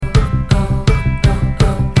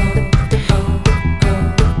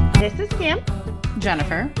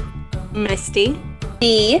Jennifer, Misty,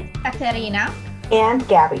 Dee, Katerina, and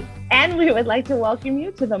Gabby. And we would like to welcome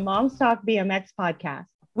you to the Moms Talk BMX podcast.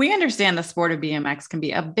 We understand the sport of BMX can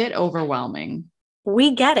be a bit overwhelming.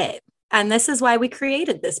 We get it. And this is why we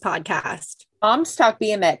created this podcast. Moms Talk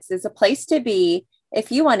BMX is a place to be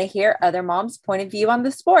if you want to hear other moms' point of view on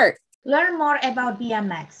the sport. Learn more about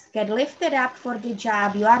BMX, get lifted up for the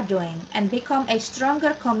job you are doing, and become a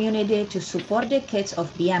stronger community to support the kids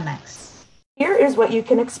of BMX. Here is what you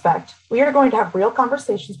can expect. We are going to have real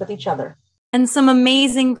conversations with each other. And some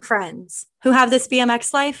amazing friends who have this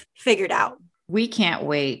BMX life figured out. We can't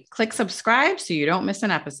wait. Click subscribe so you don't miss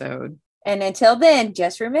an episode. And until then,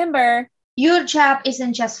 just remember, your job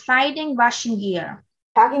isn't just fighting washing gear,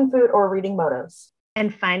 packing food, or reading motos.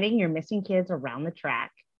 And finding your missing kids around the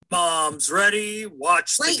track. Mom's ready.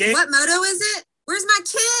 Watch the game. Wait, what moto is it? Where's my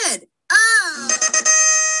kid? Oh!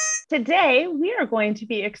 Today, we are going to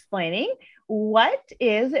be explaining what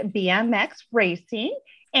is BMX racing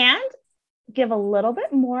and give a little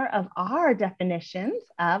bit more of our definitions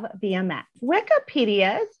of BMX.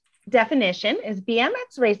 Wikipedia's definition is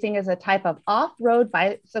BMX racing is a type of off-road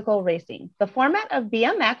bicycle racing. The format of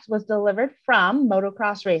BMX was delivered from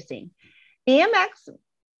motocross racing. BMX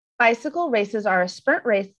bicycle races are a sprint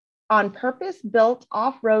race on purpose-built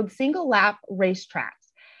off-road single-lap racetracks.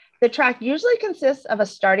 The track usually consists of a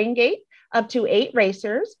starting gate, up to 8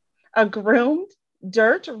 racers, a groomed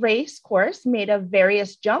dirt race course made of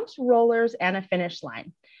various jumps, rollers, and a finish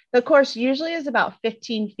line. The course usually is about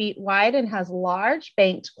 15 feet wide and has large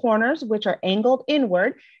banked corners, which are angled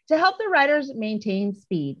inward to help the riders maintain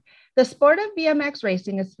speed. The sport of BMX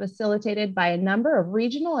racing is facilitated by a number of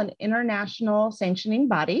regional and international sanctioning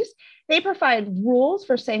bodies. They provide rules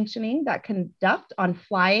for sanctioning that conduct on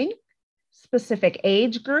flying, specific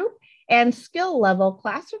age group, and skill level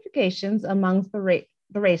classifications amongst the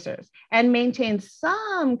racers, and maintain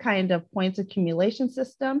some kind of points accumulation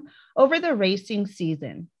system over the racing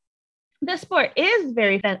season. This sport is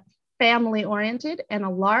very family-oriented and a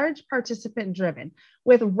large participant-driven,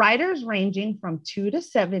 with riders ranging from 2 to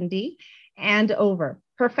 70 and over.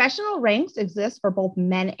 Professional ranks exist for both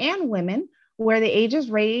men and women, where the ages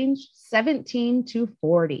range 17 to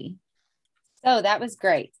 40. So that was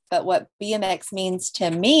great. But what BMX means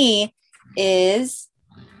to me is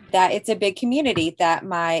that it's a big community that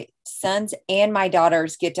my sons and my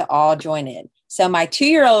daughters get to all join in. So my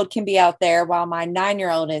 2-year-old can be out there while my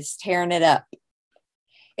 9-year-old is tearing it up.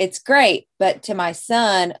 It's great. But to my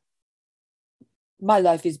son, my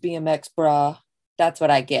life is BMX, brah. That's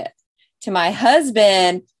what I get. To my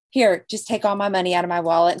husband, here, just take all my money out of my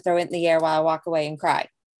wallet and throw it in the air while I walk away and cry.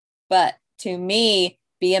 But to me,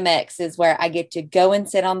 BMX is where I get to go and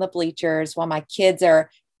sit on the bleachers while my kids are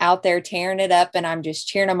out there tearing it up and I'm just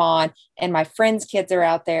cheering them on. And my friends' kids are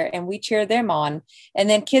out there and we cheer them on. And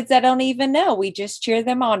then kids that don't even know, we just cheer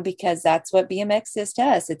them on because that's what BMX is to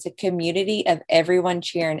us. It's a community of everyone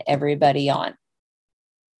cheering everybody on.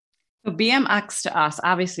 So BMX to us,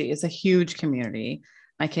 obviously, is a huge community.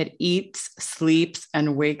 My kid eats, sleeps,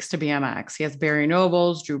 and wakes to BMX. He has Barry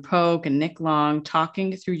Nobles, Drew Polk, and Nick Long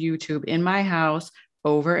talking through YouTube in my house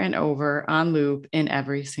over and over on loop in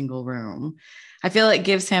every single room. I feel it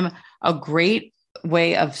gives him a great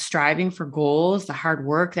way of striving for goals, the hard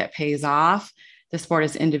work that pays off. The sport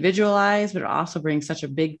is individualized, but it also brings such a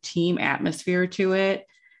big team atmosphere to it.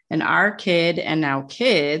 And our kid and now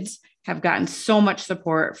kids have gotten so much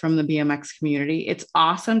support from the BMX community. It's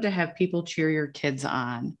awesome to have people cheer your kids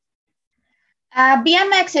on.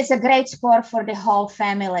 BMX is a great sport for the whole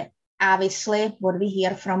family. Obviously, what we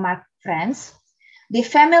hear from our friends. The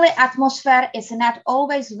family atmosphere is not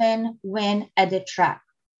always win-win at the track,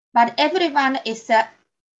 but everyone is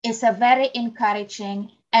a very encouraging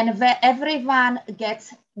and everyone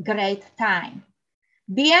gets great time.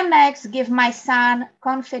 BMX gives my son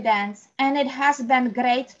confidence and it has been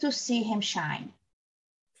great to see him shine.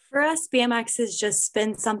 For us, BMX has just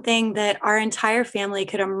been something that our entire family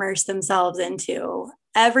could immerse themselves into.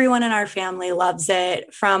 Everyone in our family loves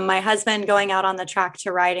it, from my husband going out on the track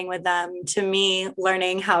to riding with them, to me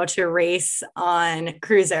learning how to race on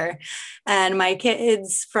Cruiser. And my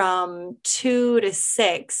kids from 2 to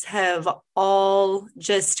 6 have all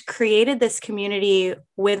just created this community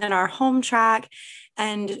within our home track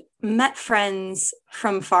and met friends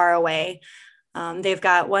from far away. They've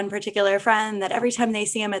got one particular friend that every time they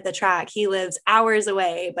see him at the track, he lives hours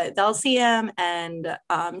away, but they'll see him and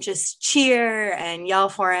just cheer and yell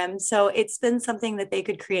for him. So it's been something that they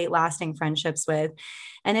could create lasting friendships with.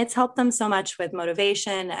 And it's helped them so much with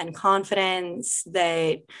motivation and confidence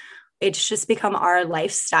that it's just become our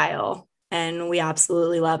lifestyle. And we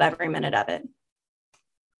absolutely love every minute of it.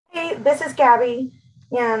 Hey, this is Gabby,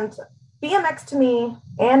 and BMX to me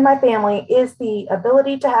and my family is the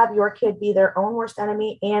ability to have your kid be their own worst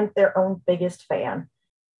enemy and their own biggest fan.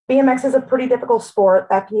 BMX is a pretty difficult sport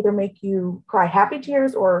that can either make you cry happy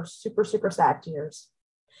tears or super, super sad tears.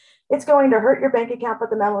 It's going to hurt your bank account, but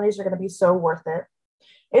the memories are going to be so worth it.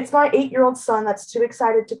 It's my 8-year-old son that's too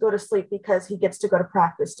excited to go to sleep because he gets to go to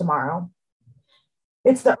practice tomorrow.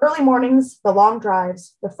 It's the early mornings, the long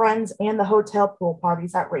drives, the friends, and the hotel pool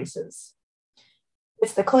parties at races.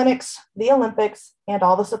 It's the clinics, the Olympics, and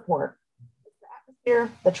all the support. It's the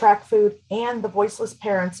atmosphere, the track food, and the voiceless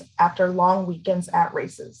parents after long weekends at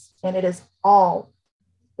races. And it is all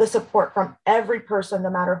the support from every person, no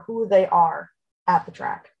matter who they are at the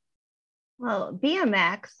track. Well,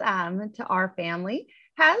 BMX to our family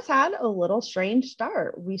has had a little strange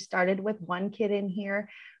start. We started with one kid in here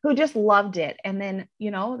who just loved it. And then,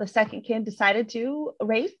 the second kid decided to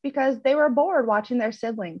race because they were bored watching their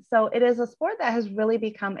siblings. So it is a sport that has really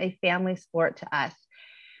become a family sport to us.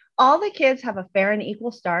 All the kids have a fair and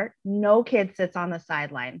equal start. No kid sits on the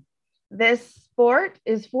sideline. This sport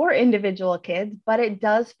is for individual kids, but it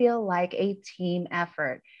does feel like a team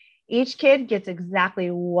effort. Each kid gets exactly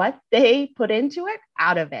what they put into it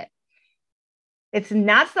out of it. It's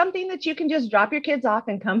not something that you can just drop your kids off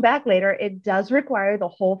and come back later. It does require the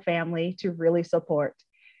whole family to really support.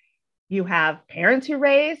 You have parents who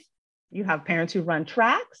race, you have parents who run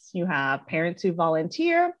tracks, you have parents who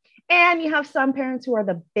volunteer, and you have some parents who are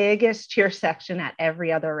the biggest cheer section at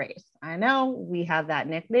every other race. I know we have that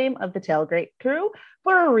nickname of the tailgate crew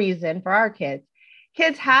for a reason for our kids.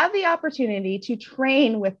 Kids have the opportunity to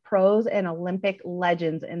train with pros and Olympic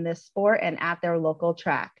legends in this sport and at their local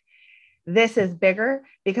track. This is bigger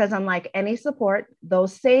because unlike any sport,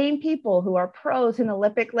 those same people who are pros and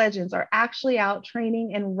Olympic legends are actually out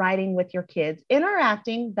training and riding with your kids,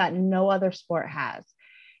 interacting that no other sport has.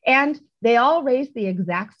 And they all race the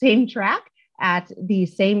exact same track at the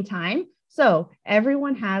same time. So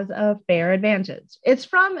everyone has a fair advantage. It's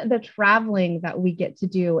from the traveling that we get to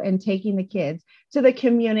do and taking the kids to the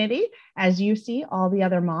community, as you see all the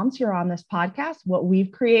other moms here on this podcast, what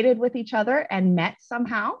we've created with each other and met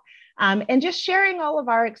somehow, and just sharing all of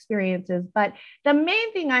our experiences. But the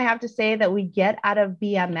main thing I have to say that we get out of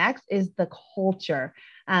BMX is the culture.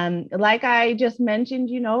 Like I just mentioned,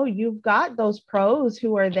 you've got those pros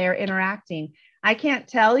who are there interacting. I can't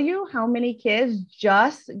tell you how many kids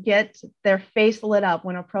just get their face lit up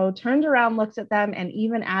when a pro turns around, looks at them, and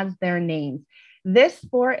even adds their names. This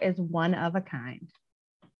sport is one of a kind.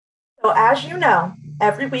 So as you know,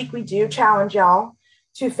 every week we do challenge y'all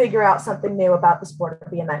to figure out something new about the sport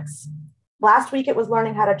of BMX. Last week it was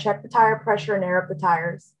learning how to check the tire pressure and air up the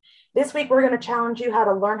tires. This week we're going to challenge you how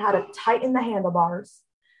to learn how to tighten the handlebars.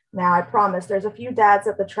 Now I promise there's a few dads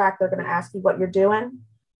at the track that are going to ask you what you're doing.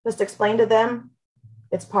 Just explain to them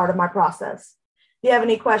it's part of my process. If you have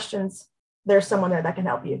any questions, there's someone there that can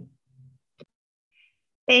help you.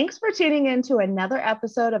 Thanks for tuning in to another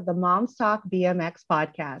episode of the Moms Talk BMX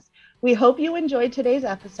podcast. We hope you enjoyed today's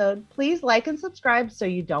episode. Please like and subscribe so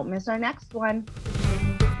you don't miss our next one.